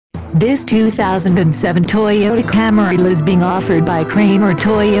This 2007 Toyota Camry is being offered by Kramer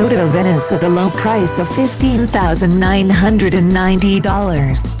Toyota Venice at a low price of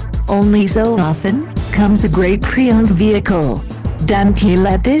 $15,990. Only so often comes a great pre-owned vehicle. Don't you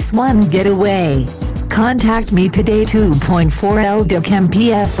let this one get away. Contact me today. 2.4 L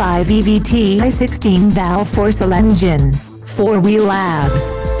Camry F5 EVT 16 valve 4-cylinder engine, 4-wheel ABS,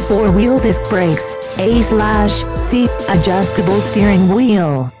 4-wheel disc brakes, A/C, adjustable steering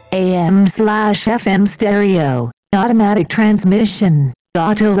wheel, AM/FM stereo, automatic transmission,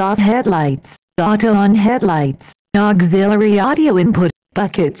 auto-off headlights, auto-on headlights, auxiliary audio input,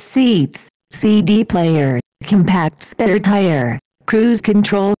 bucket seats, CD player, compact spare tire, cruise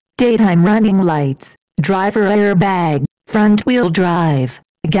control, daytime running lights, driver airbag, front-wheel drive,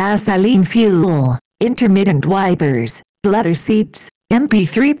 gasoline fuel, intermittent wipers, leather seats,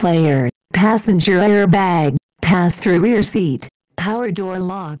 MP3 player, passenger airbag, pass-through rear seat, power door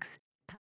locks.